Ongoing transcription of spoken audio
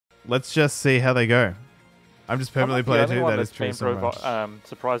let's just see how they go. I'm just permanently playing too. That is true.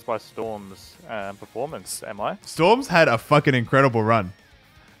 Surprised by Storm's performance, am I? Storm's had a fucking incredible run.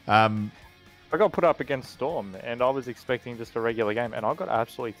 I got put up against Storm, and I was expecting just a regular game, and I got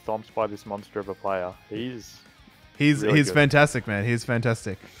absolutely thumped by this monster of a player. He's really good. Fantastic, man. He's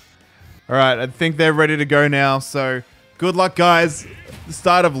fantastic. All right, I think they're ready to go now. So good luck, guys. The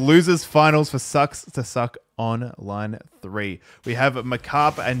start of losers finals for Sucks to Suck on line 3. We have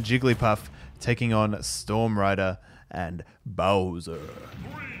Mackarp and Jigglypuff taking on Storm Rider and Bowser.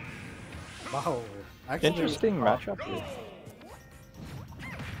 Wow, Interesting matchup here.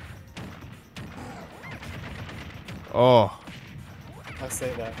 Oh, I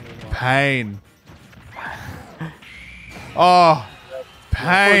say that. pain. Oh,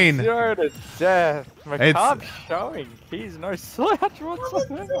 pain. 0 to death. Mackarp showing he's no slouch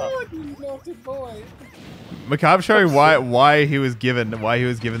whatsoever. Mackarp showing why he was given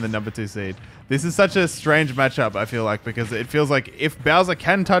the number 2 seed. This is such a strange matchup, I feel like, because it feels like if Bowser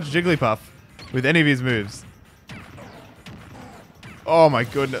can touch Jigglypuff with any of his moves. Oh my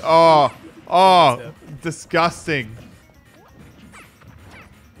goodness. Oh, disgusting.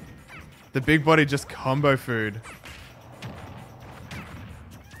 The big body just combo food.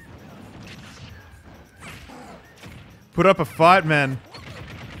 Put up a fight, man.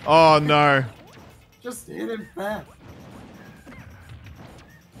 Oh no. Just hit him back.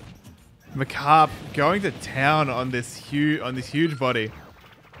 Mackarp going to town on this huge body.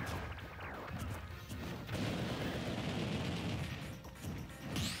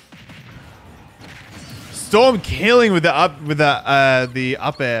 Storm killing with the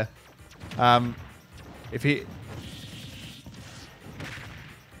up air. If he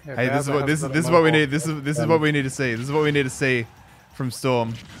Hey, this is what we need. This is what we need to see. This is what we need to see from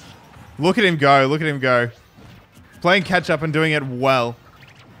Storm. Look at him go. Look at him go. Playing catch up and doing it well.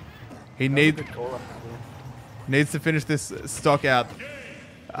 He needs to finish this stock out.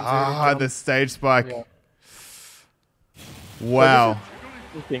 Ah, the stage spike. Yeah. Wow.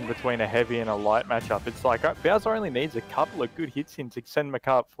 The thing between a heavy and a light matchup, it's like Bowser only needs a couple of good hits in to send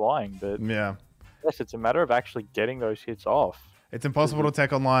Mackarp flying, but yeah, yes, it's a matter of actually getting those hits off. It's impossible to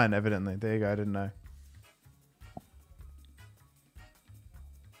tech online, evidently. There you go, I didn't know.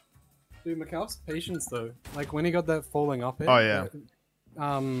 Dude, Mackarp's patience though. Like when he got that falling up hit. Oh yeah.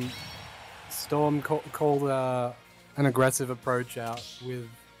 Storm called an aggressive approach out with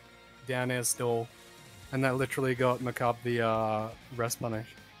down air stall, and that literally got Mackarp the rest punish.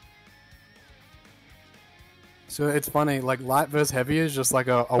 So it's funny, like light versus heavy is just like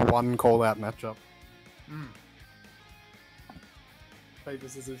a one call out matchup. Paper,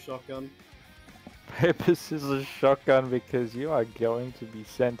 scissors, shotgun. Paper, scissors, shotgun, because you are going to be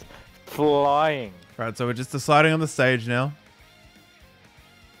sent flying. Right, so we're just deciding on the stage now.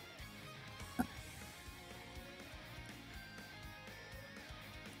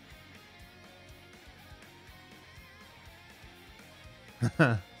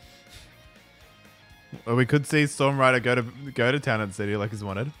 Well, we could see Storm Rider go to Town and City like he's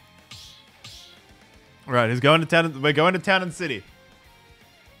wanted. Right, he's going to town. We're going to Town and City.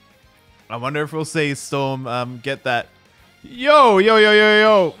 I wonder if we'll see Storm get that. Yo.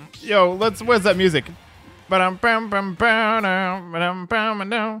 Let's. Where's that music? Weppy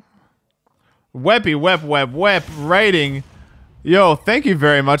wep rating. Yo, thank you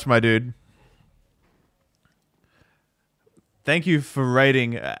very much, my dude. Thank you for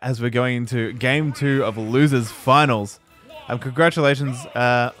rating as we're going into Game 2 of Losers Finals. Congratulations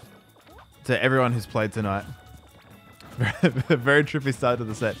to everyone who's played tonight. Very trippy start to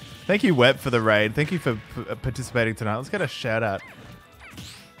the set. Thank you, Web, for the raid. Thank you for participating tonight. Let's get a shout out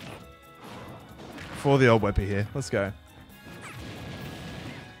for the old Weppy here. Let's go.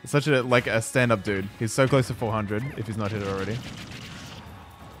 Such a stand-up dude. He's so close to 400 if he's not hit it already.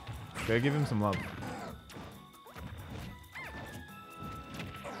 Go give him some love.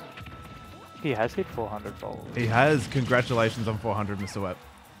 He has hit 400 followers. He has. Congratulations on 400, Mr. Webb.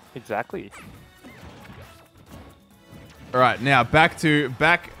 Exactly. All right, now back to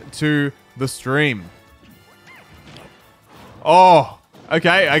the stream. Oh,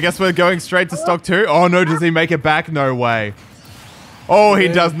 okay. I guess we're going straight to stock 2. Oh no, does he make it back? No way. Oh, he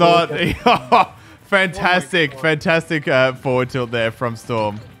does not. Fantastic forward tilt there from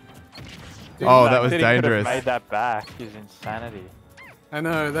Storm. Dude, oh, that was dangerous. He could have made that back. His insanity. I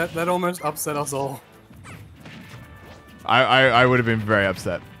know, that almost upset us all. I would have been very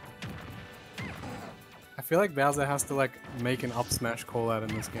upset. I feel like Bowser has to like make an up smash call out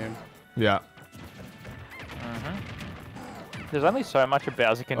in this game. Yeah. There's only so much a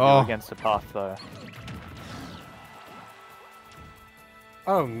Bowser can do against the path though.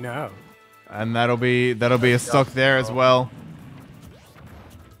 Oh no. And that'll be a stock there as well.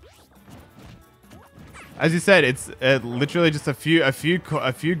 As you said, it's literally just a few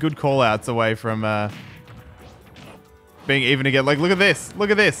good call outs away from being even again. Like, look at this. Look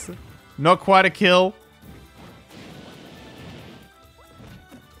at this. Not quite a kill.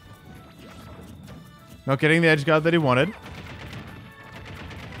 Not getting the edge guard that he wanted.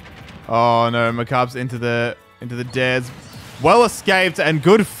 Oh no, Mackarp's into the dares. Well escaped and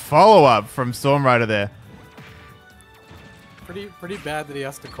good follow-up from Storm Rider there. Pretty bad that he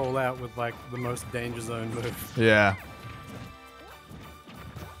has to call out with like the most danger zone move. Yeah.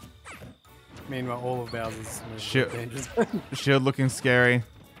 Meanwhile, all of Bowser's moves are danger zone. Shield looking scary.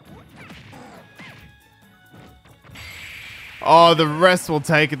 Oh, the rest will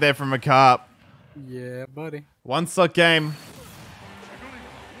take it there from Mackarp. Yeah, buddy. One stock game.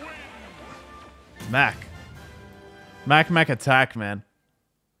 Mac attack, man.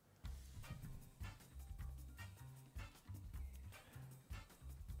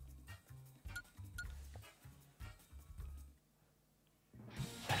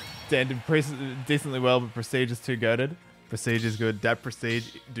 Dan did decently well, but Prestige is too goated. Prestige is good. That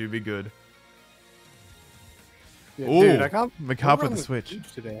Prestige do be good. Yeah, ooh, dude, I can't. Mackarp with the switch.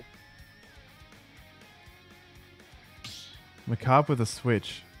 Today. Mackarp with a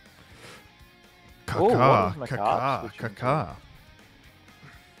switch. Ooh, Kaka.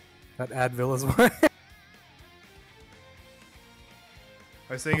 That Advil as well.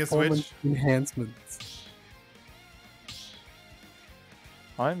 Are you seeing a switch? Enhancements.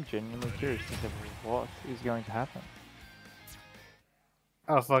 I'm genuinely curious as to what is going to happen.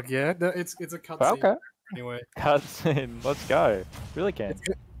 Oh fuck yeah! No, it's a cutscene. Okay. Anyway, Cutscene. Let's go. Really can.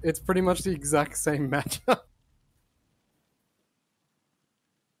 It's pretty much the exact same matchup.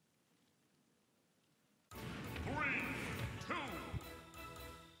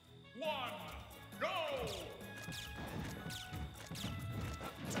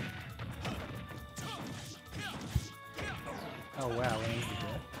 Oh wow, that was the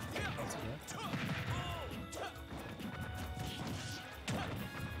death. That's good.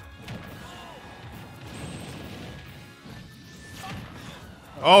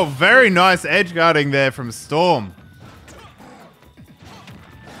 Oh, very nice edge guarding there from Storm.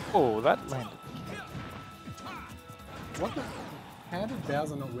 Oh, that landed. What the? How did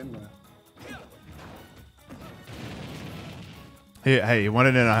Bowser not win that? Hey, he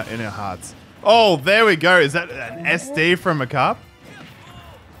wanted in our hearts. Oh, there we go. Is that an SD from Mackarp?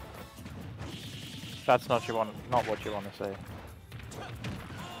 That's not what you want to see.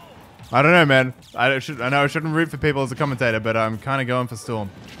 I don't know, man. I know I shouldn't root for people as a commentator, but I'm kind of going for Storm.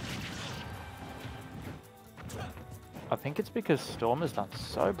 I think it's because Storm has done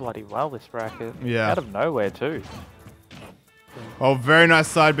so bloody well this bracket. Yeah. Out of nowhere too. Oh, very nice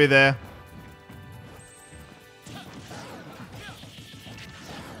side B there.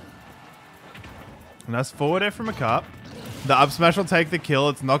 Nice forward air from Mackarp. The up smash will take the kill.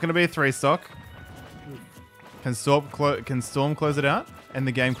 It's not going to be a 3-stock. Can Storm close it out? End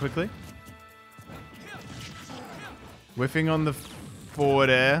the game quickly. Whiffing on the forward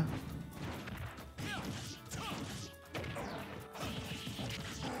air.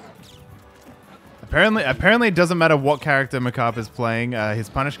 Apparently it doesn't matter what character Mackarp is playing. His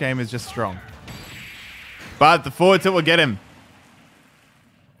punish game is just strong. But the forward tilt will get him.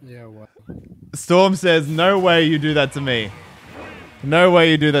 Yeah, what? Storm says, no way you do that to me. No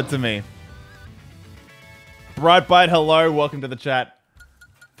way you do that to me. Bright Bite, hello. Welcome to the chat.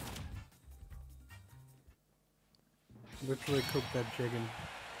 Literally cooked that chicken.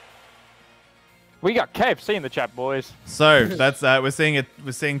 We got KFC in the chat, boys. So that's we're seeing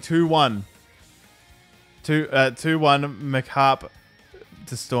 2-1. 2-1 Mackarp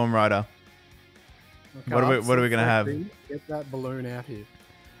to Storm Rider. What are we gonna have? Get that balloon out here.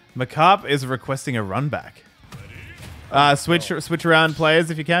 Mackarp is requesting a run back. Switch around players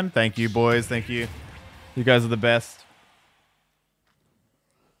if you can. Thank you, boys. Thank you. You guys are the best.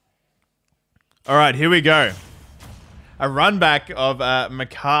 All right, here we go. A run back of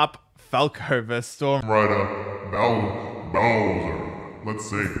Mackarp Falco versus Storm Rider Bowser. Let's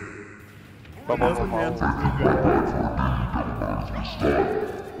see.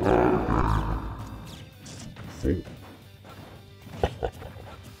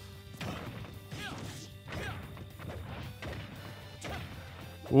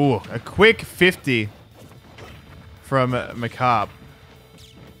 Ooh, a quick 50 from Mackarp.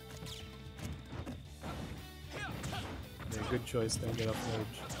 Yeah, good choice. Don't get off the edge.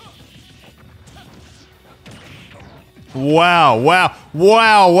 Wow, wow,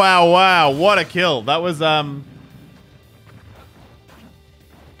 wow, wow, wow. What a kill. That was,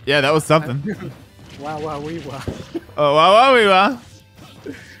 Yeah, that was something. Wow, we were. Oh, wow, we were.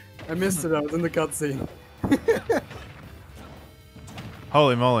 I missed it. I was in the cutscene.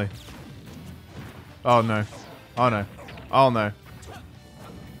 Holy moly. Oh no. Oh no. Oh no.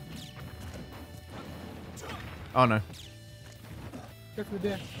 Oh no.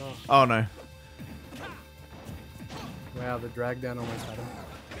 Oh no. Wow, the drag down almost had him.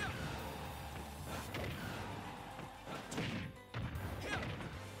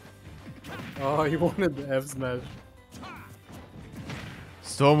 Oh, he wanted the F smash.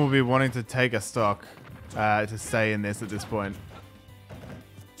 Storm will be wanting to take a stock to stay in this at this point.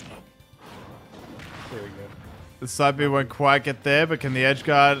 There we go. The side B won't quite get there, but can the edge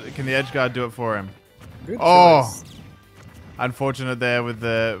guard do it for him? Good Oh, choice. unfortunate there with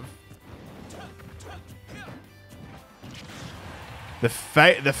the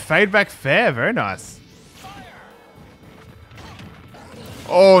fade back fair. Very nice.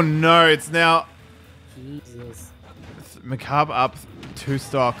 Oh no, it's now Jesus. Mackarp up 2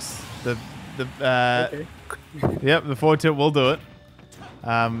 stocks. Okay. Yep, the forward tilt will do it.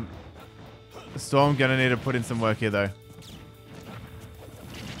 Storm gonna need to put in some work here though.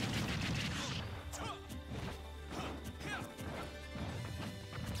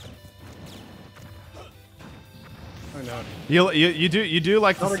 Oh no. You do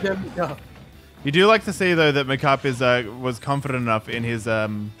like Not to again. Yeah. you do like to see though that Mackarp is was confident enough in his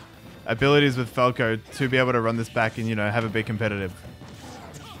abilities with Falco to be able to run this back and have it be competitive.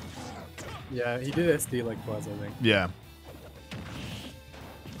 Yeah, he did SD like twice, I think. Yeah.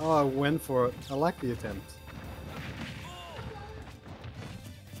 Oh, I went for it. I like the attempt.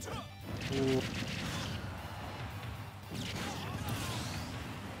 Ooh.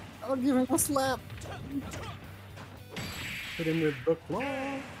 I'll give him a slap. Hit him with the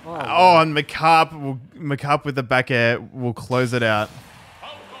claw. Oh, Oh, and Mackarp with the back air will close it out.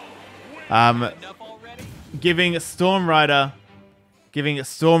 Giving Storm Rider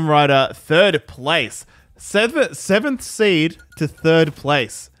 3rd place. Seventh seed to 3rd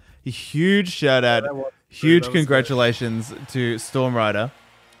place. A huge shout out. Huge congratulations to Storm Rider.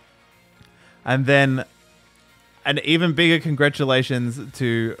 And then an even bigger congratulations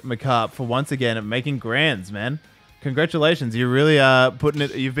to Mackarp for once again making grands, man. Congratulations. You really are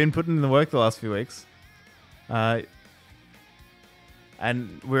you've been putting in the work the last few weeks. And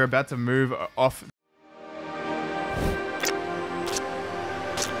we're about to move off